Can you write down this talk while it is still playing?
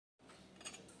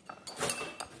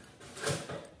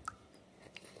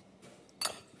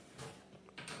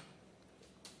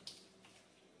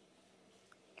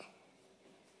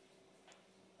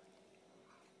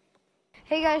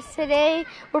Hey guys, today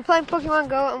we're playing Pokemon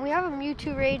Go and we have a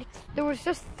Mewtwo raid. There was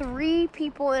just 3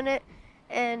 people in it,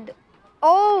 and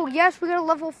oh yes, we got a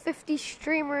level 50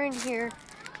 streamer in here.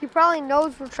 He probably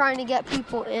knows we're trying to get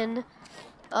people in,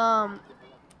 but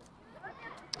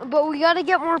we gotta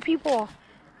get more people.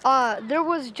 There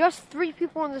was just 3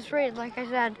 people in this raid, like I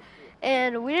said,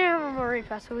 and we didn't have a raid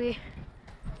pass, so we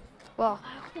were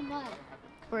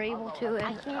able to.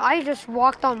 And I just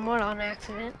walked on mud on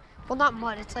accident. Well, not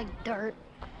mud, it's like dirt.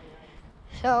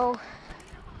 So,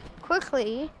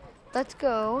 quickly, let's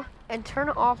go and turn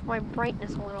off my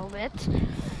brightness a little bit.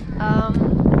 I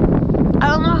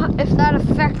don't know if that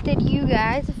affected you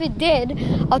guys. If it did,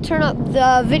 I'll turn up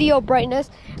the video brightness.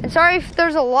 And sorry if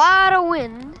there's a lot of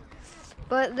wind,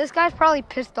 but this guy's probably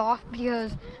pissed off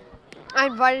because I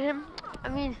invited him. I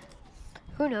mean,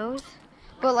 who knows?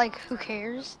 But, like, who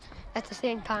cares at the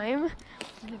same time?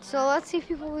 So let's see if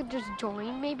people would just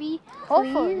join, maybe.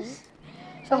 Hopefully.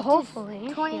 So hopefully.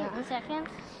 20 seconds?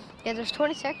 Yeah, there's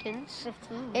 20 seconds.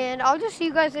 15. And I'll just see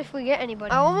you guys if we get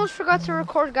anybody. I almost forgot to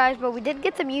record, guys, but we did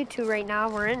get the Mewtwo right now.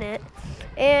 We're in it.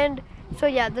 And so,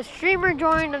 yeah, the streamer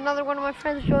joined, another one of my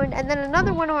friends joined, and then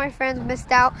another one of my friends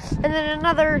missed out, and then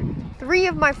another 3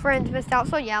 of my friends missed out.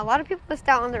 So, yeah, a lot of people missed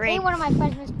out on the raid. 2 of my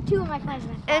friends missed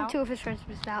out. And 2 of his friends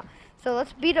missed out. So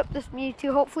let's beat up this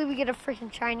Mewtwo. Hopefully we get a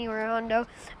freaking shiny Rondo.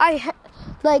 Like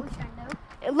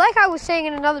I was saying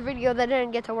in another video that didn't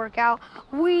get to work out,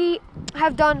 we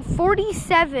have done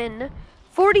 47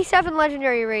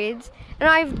 legendary raids, and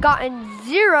I've gotten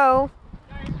 0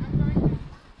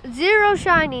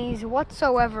 shinies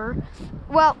whatsoever.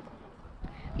 Well,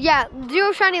 yeah,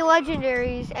 0 shiny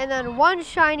legendaries, and then 1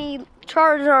 shiny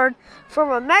Charizard from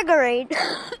a mega raid.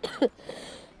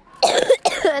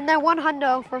 And then 1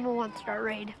 hundo from a 1-star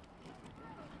raid.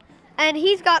 And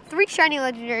he's got 3 shiny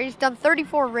legendaries, done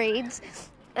 34 raids,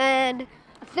 and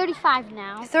 35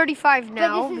 now. 35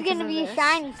 now. But this is going to be a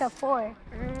shiny, so 4.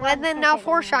 And then now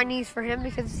 4 shinies for him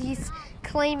because he's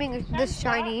claiming this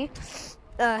shiny.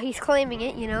 He's claiming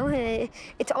it, you know.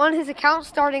 It's on his account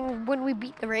starting when we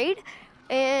beat the raid.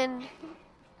 And,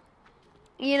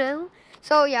 you know.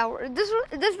 So yeah,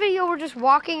 this video we're just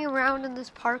walking around in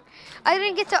this park. I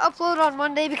didn't get to upload on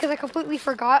Monday because I completely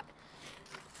forgot.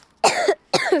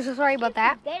 So sorry about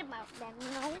that.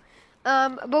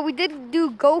 But we did do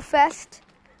Go Fest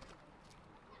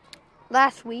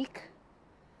last week.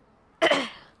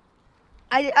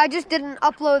 I just didn't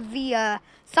upload the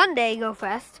Sunday Go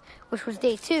Fest, which was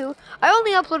day 2. I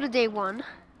only uploaded day 1.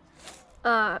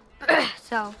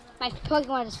 So. My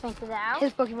Pokemon just fainted out.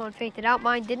 His Pokemon fainted out.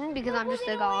 Mine didn't because I'm just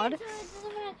a god.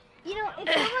 You know, if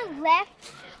someone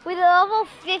left with a level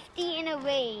 50 in a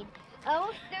raid,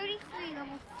 level 33,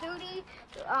 level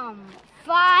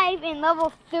 35, and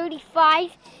level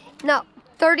 35. No,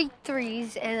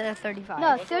 33s and a 35.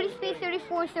 No, 33,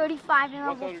 34, 35, and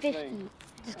level 50.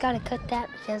 Just gotta cut that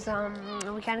because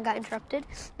we kind of got interrupted.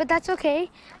 But that's okay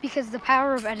because the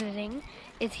power of editing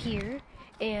is here.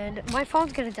 And my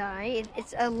phone's gonna die.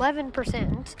 It's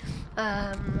 11%.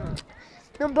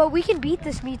 No, but we can beat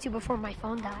this Mewtwo before my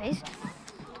phone dies.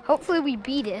 Hopefully we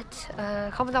beat it.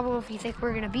 Comment down below if you think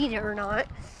we're gonna beat it or not.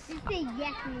 Just say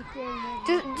yes when you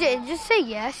say just say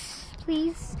yes,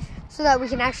 please, so that we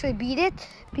can actually beat it.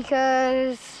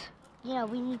 Because you know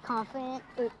we need confidence.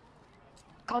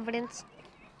 Confidence.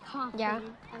 Yeah.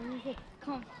 And we say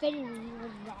confidently.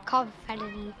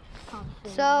 Confidently.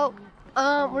 So.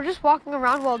 We're just walking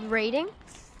around while raiding.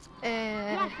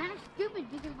 Yeah, kind of stupid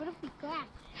because what if we crash?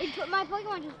 My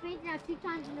Pokemon just fainted out 2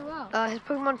 times in a row. His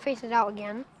Pokemon fainted out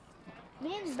again.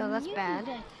 Man, so that's bad.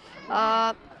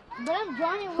 But I'm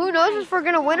drawing it. Who knows if we're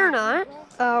gonna win or not?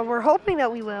 We're hoping that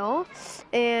we will,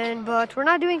 but we're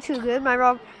not doing too good. My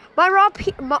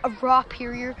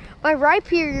Rhyperior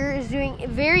is doing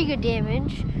very good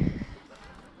damage.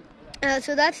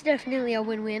 So that's definitely a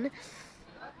win-win.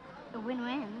 A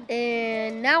win-win.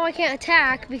 And now I can't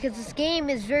attack because this game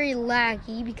is very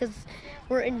laggy because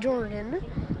we're in Jordan.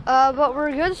 But we're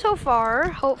good so far,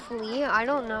 hopefully. I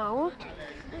don't know.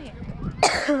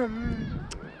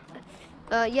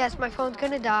 Yes, my phone's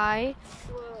gonna die.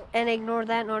 And ignore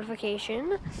that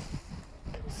notification.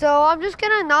 So I'm just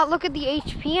gonna not look at the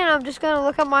HP and I'm just gonna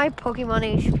look at my Pokemon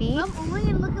HP. I'm only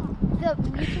gonna look at the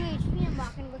Mewtwo HP. I'm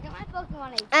not gonna look at my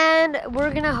Pokemon HP. And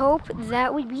we're gonna hope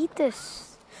that we beat this.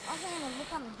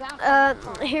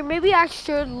 Here, maybe I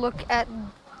should look at.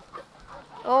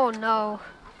 Oh no.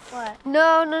 What?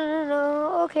 No.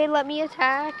 Okay, let me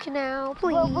attack now,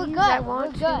 please. Well, we're good. I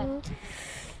want to.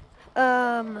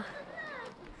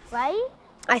 Right?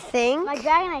 I think. My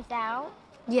Dragonite's out.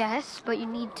 Yes, but you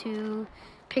need to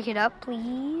Pick it up,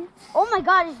 please. Oh my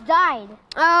god, it's died.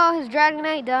 Oh, his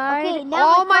Dragonite died. Okay, now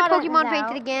all my product Pokemon is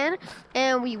fainted out. again,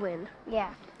 and we win.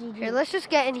 Yeah. Here, let's just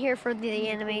get in here for the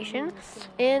animation.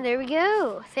 And there we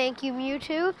go. Thank you,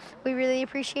 Mewtwo. We really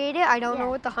appreciate it. I don't know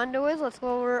what the hundo is. Let's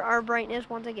lower our brightness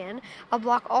once again. I'll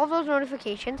block all those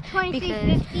notifications.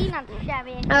 2350, not too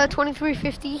shabby.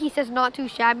 2350, he says not too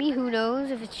shabby. Who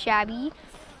knows if it's shabby.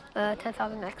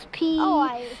 10,000 XP.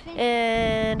 Oh,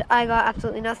 and I got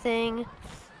absolutely nothing.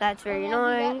 That's very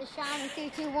annoying. We got the shiny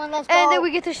 3, 2, 1, let's go. And then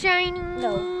we get the shiny.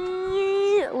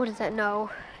 No. What is that? No.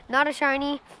 Not a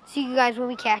shiny. See you guys when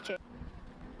we catch it.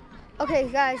 Okay,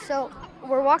 guys, so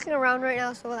we're walking around right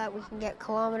now so that we can get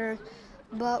kilometers.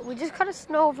 But we just caught a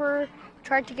Snover,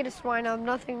 tried to get a Swinub.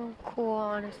 Nothing cool,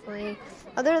 honestly.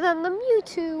 Other than the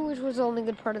Mewtwo, which was the only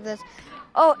good part of this.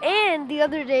 Oh, and the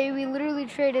other day we literally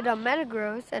traded a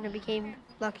Metagross and it became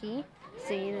lucky.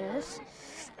 See this.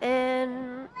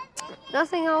 And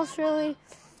nothing else really.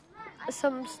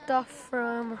 Some stuff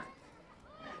from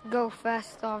Go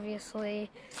Fest, obviously.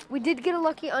 We did get a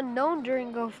lucky unknown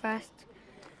during Go Fest.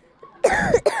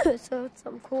 So it's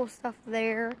some cool stuff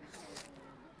there.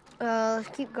 Let's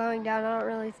keep going down. I don't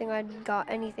really think I got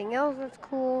anything else that's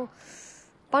cool.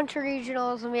 Bunch of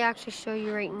regionals. Let me actually show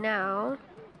you right now.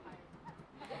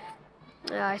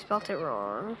 I spelled it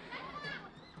wrong.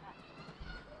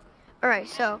 Alright,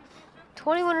 so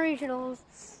 21 regionals.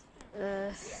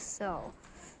 So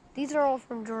these are all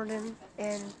from Jordan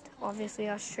and obviously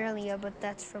Australia, but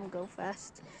that's from Go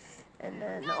Fest. And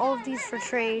then all of these for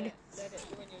trade.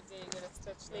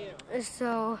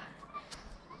 So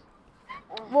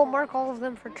we'll mark all of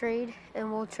them for trade,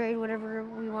 and we'll trade whatever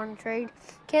we want to trade.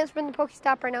 Can't spin the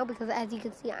Pokestop right now because, as you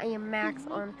can see, I am max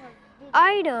on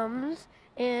items.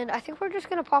 And I think we're just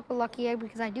going to pop a lucky egg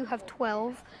because I do have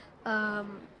 12.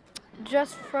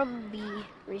 Just from the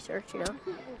research, you know.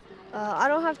 I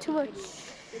don't have too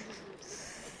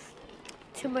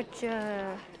much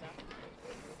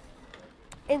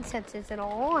incenses at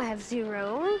all. I have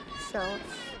 0, so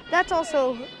that's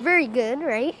also very good,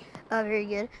 right? Very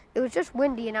good. It was just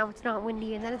windy, and now it's not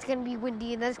windy, and then it's gonna be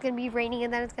windy, and then it's gonna be raining,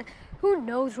 and then it's gonna. Who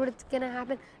knows what it's gonna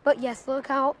happen? But yes, look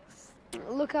out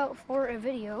for a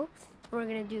video. We're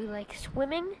gonna do like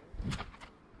swimming.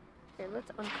 Here, let's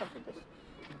uncover this.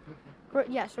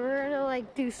 So we're gonna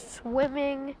like do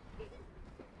swimming.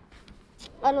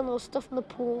 I don't know, stuff in the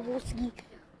pool. We'll see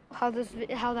how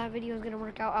that video is gonna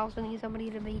work out. I also need somebody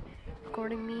to be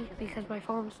recording me because my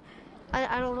phone's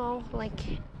I don't know like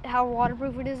how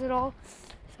waterproof it is at all.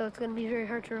 So it's gonna be very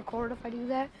hard to record if I do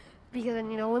that because then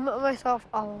limit myself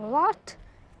a lot.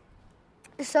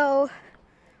 So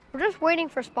we're just waiting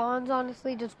for spawns,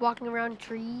 honestly, just walking around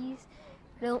trees.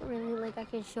 I don't really I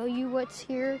can show you what's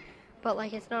here, but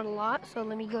it's not a lot. So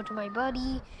let me go to my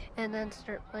buddy and then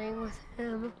start playing with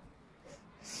him.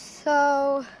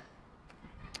 So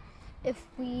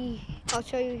I'll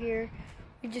show you here.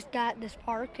 We just got this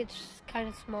park. It's kind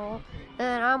of small.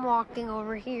 And I'm walking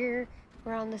over here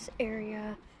around this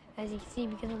area, as you can see,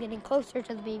 because I'm getting closer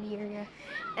to the baby area.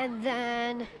 And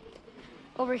then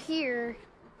over here,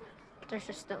 there's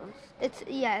just stones. It's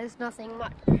nothing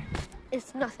much.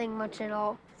 It's nothing much at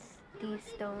all. These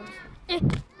stones.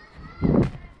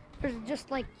 There's just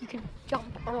you can jump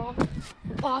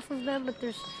off of them, but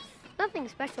there's nothing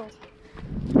special.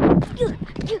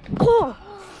 Oh,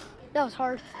 that was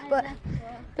hard, but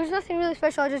there's nothing really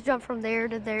special. I just jumped from there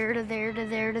to there to there to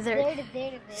there to there.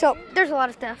 So there's a lot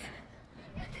of stuff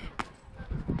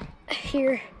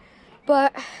here,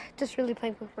 but just really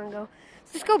playing Pokemon Go.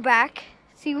 So let's go back.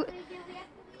 See.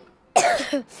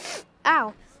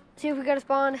 Ow. See if we got a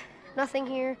spawn. Nothing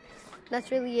here. That's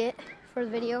really it for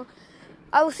the video.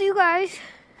 I will see you guys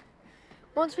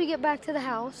once we get back to the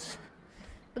house.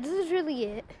 But this is really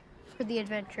it for the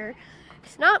adventure.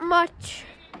 It's not much,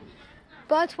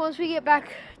 but once we get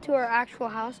back to our actual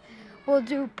house, we'll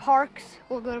do parks.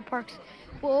 We'll go to parks.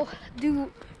 We'll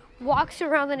do walks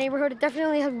around the neighborhood. It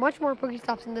definitely has much more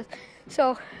Pokestops than this.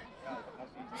 So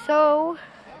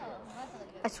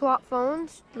I swapped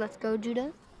phones. Let's go,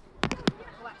 Judah.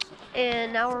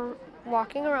 And now we're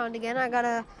walking around again. I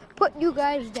gotta put you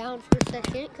guys down for a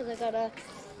second because I gotta,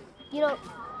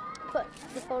 put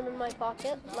the phone in my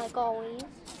pocket like always.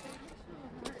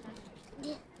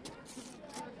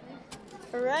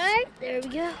 Alright, there we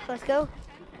go. Let's go.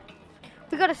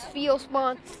 We got a Spheal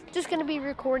spawn. Just gonna be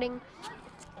recording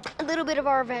a little bit of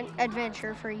our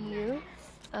adventure for you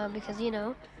because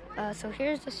so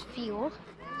here's the Spheal.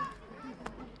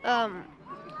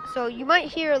 So you might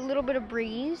hear a little bit of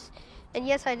breeze. And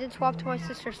yes, I did swap to my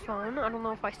sister's phone. I don't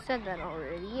know if I said that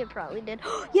already. It probably did.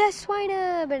 Yes,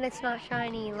 Swinub! And it's not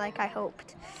shiny like I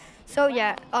hoped. So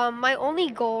yeah, my only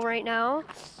goal right now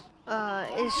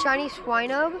is shiny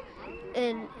Swinub,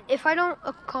 and if I don't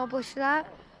accomplish that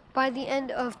by the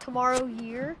end of tomorrow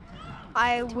year,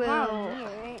 I will.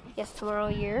 Yes, tomorrow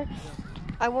year,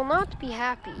 I will not be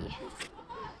happy,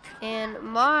 and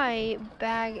my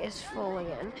bag is full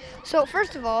again. So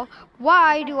first of all,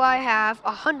 why do I have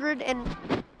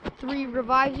 103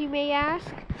 revives? You may ask,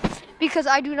 because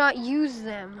I do not use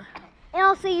them. And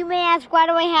also, you may ask, why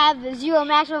do I have 0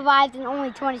 max revives and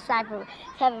only 27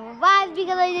 revives?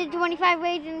 Because I did 25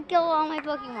 raids and killed all my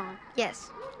Pokemon. Yes.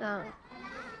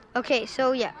 Okay,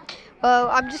 so yeah.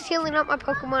 I'm just healing up my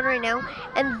Pokemon right now.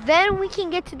 And then we can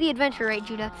get to the adventure, right,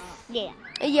 Judah? Yeah.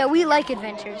 Yeah, we like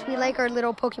adventures. We like our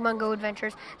little Pokemon Go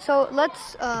adventures. So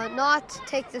let's not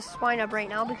take this Swinub right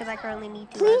now because I currently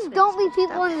need to. Please don't leave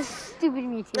people in this stupid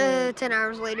Mewtwo. 10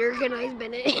 hours later, can I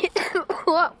spin it?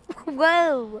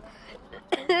 Whoa.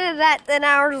 That 10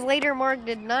 hours later mark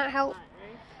did not help.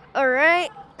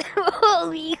 Alright.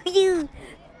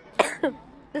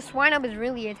 This Swinub is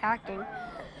really attacking.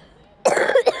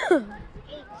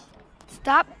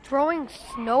 Stop throwing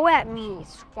snow at me,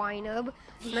 Swinub,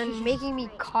 and then making me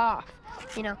cough.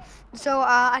 You know. So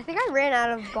I think I ran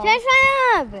out of balls.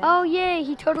 Swinub! Oh yay,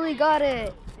 he totally got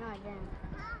it.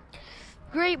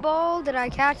 Great ball. Did I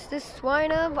catch this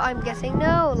Swinub? I'm guessing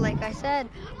no, like I said.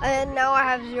 And now I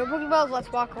have 0 Pokeballs.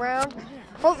 Let's walk around.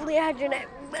 Hopefully I hatch an egg.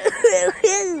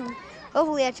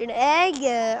 Hopefully I hatch an egg.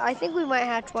 I think we might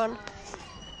hatch one.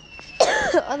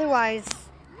 Otherwise,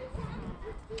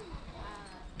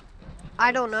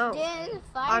 I don't know.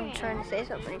 I'm trying to say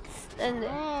something. And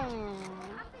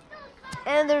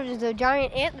there's a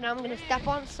giant ant that I'm going to step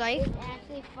on sight.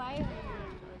 Actually, fire.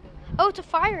 Oh, it's a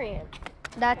fire ant.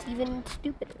 That's even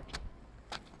stupider.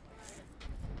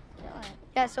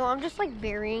 Yeah, so I'm just like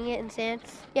burying it in sand.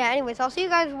 Yeah, anyways, I'll see you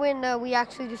guys when we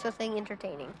actually do something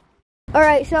entertaining.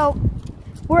 Alright, so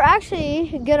we're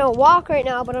actually gonna walk right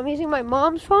now, but I'm using my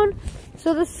mom's phone,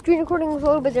 so this screen recording is a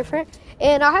little bit different.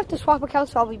 And I have to swap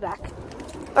accounts, so I'll be back.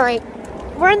 Alright,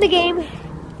 we're in the game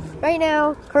right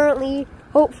now, currently,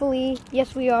 hopefully.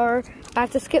 Yes, we are. I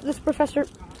have to skip this Professor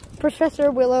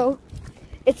Willow.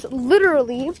 It's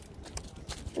literally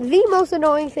the most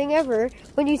annoying thing ever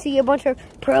when you see a bunch of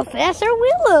Professor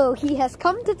Willow. He has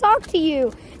come to talk to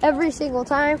you every single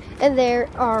time. And there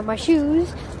are my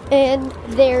shoes. And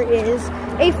there is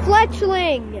a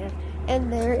fletchling.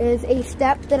 And there is a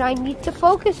step that I need to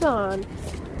focus on.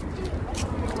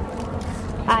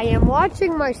 I am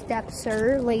watching my steps,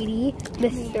 sir, lady,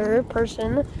 Mr.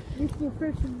 Person. Mr.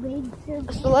 Person, lady, sir.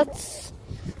 So let's...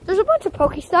 There's a bunch of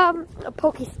Pokemon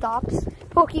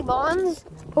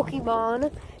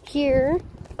here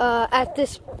at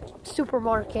this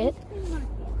supermarket.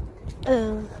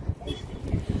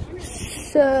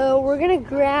 So we're gonna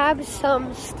grab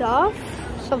some stuff,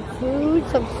 some food,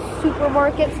 some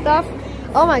supermarket stuff.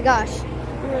 Oh my gosh.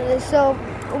 So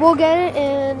we'll get it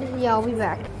and yeah, I'll be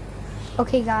back.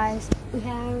 Okay guys, we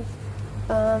have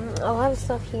a lot of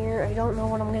stuff here. I don't know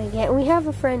what I'm gonna get. And we have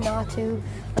a friend not to.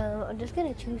 I'm just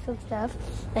gonna choose some stuff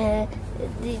to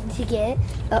get.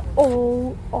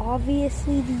 Oh,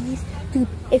 obviously these. Dude,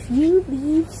 if you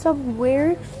leave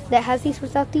somewhere that has these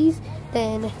without these,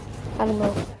 then I don't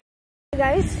know. Hey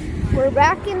guys, we're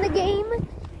back in the game.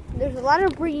 There's a lot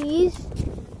of breeze,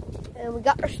 and we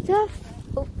got our stuff.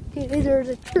 Okay, there's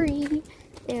a tree,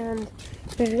 and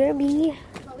there's gonna be.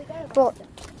 Well,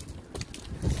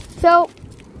 so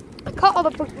I caught all the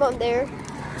Pokemon there.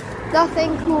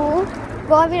 Nothing cool.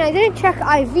 Well, I mean, I didn't check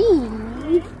IV.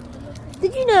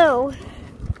 Did you know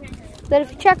that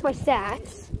if you check my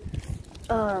stats,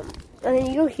 and then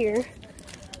you go here,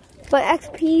 my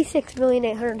XP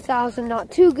 6,800,000, not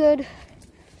too good.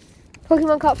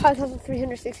 Pokemon caught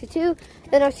 5,362.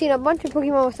 Then I've seen a bunch of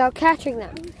Pokemon without catching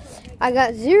them. I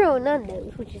got 0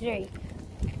 Nundos, which is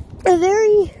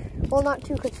very, well, not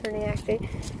too concerning actually,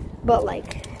 but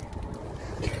like,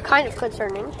 kind of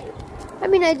concerning. I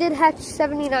mean, I did hatch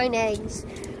 79 eggs.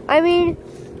 I mean,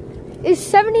 is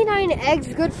 79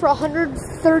 eggs good for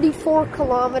 134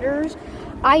 kilometers?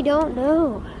 I don't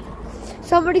know.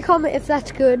 Somebody comment if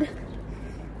that's good.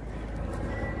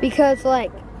 Because,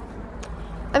 like,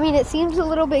 I mean, it seems a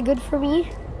little bit good for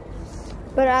me.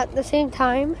 But at the same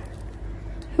time,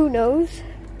 who knows?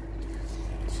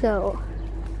 So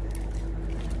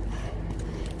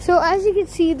as you can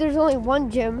see, there's only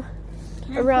one gym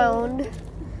around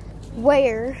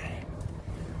where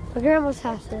my grandma's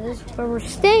house is, where we're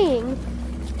staying.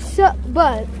 So,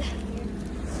 but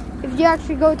if you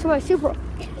actually go to my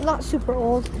not super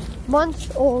old,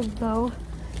 months old though,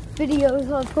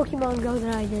 videos on Pokemon Go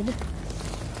that I did,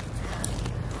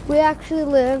 we actually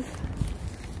live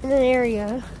in an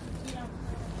area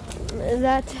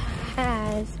that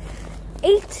has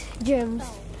 8 gyms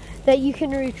that you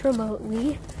can reach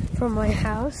remotely from my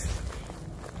house.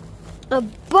 A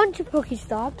bunch of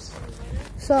Pokestops.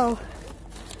 So,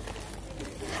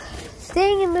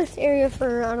 staying in this area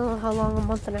for I don't know how long, a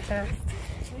month and a half,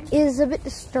 is a bit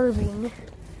disturbing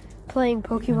playing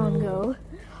Pokemon Go.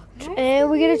 And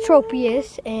we get a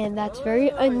Tropius, and that's very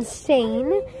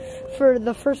insane for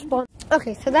the first spawn.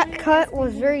 Okay, so that cut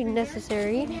was very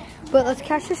necessary, but let's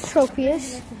catch this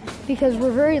Tropius because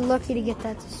we're very lucky to get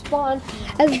that to spawn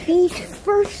as the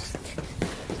first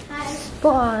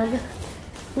spawn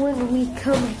when we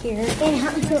come here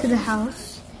to the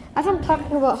house. As I'm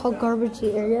talking about how garbage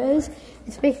the area is,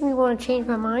 it's making me want to change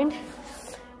my mind.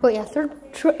 But yeah, third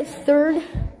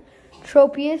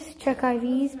Tropius, check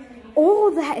IVs.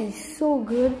 Oh, that is so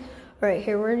good. Right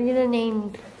here, we're gonna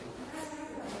name.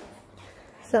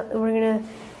 So we're gonna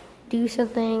do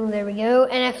something. There we go,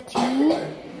 NFT,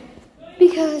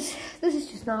 because this is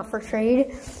just not for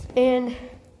trade. And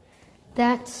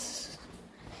that's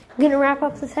gonna wrap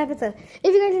up this episode.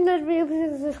 If you guys enjoyed the video,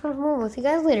 please subscribe for more. We'll see you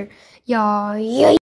guys later. Yeah.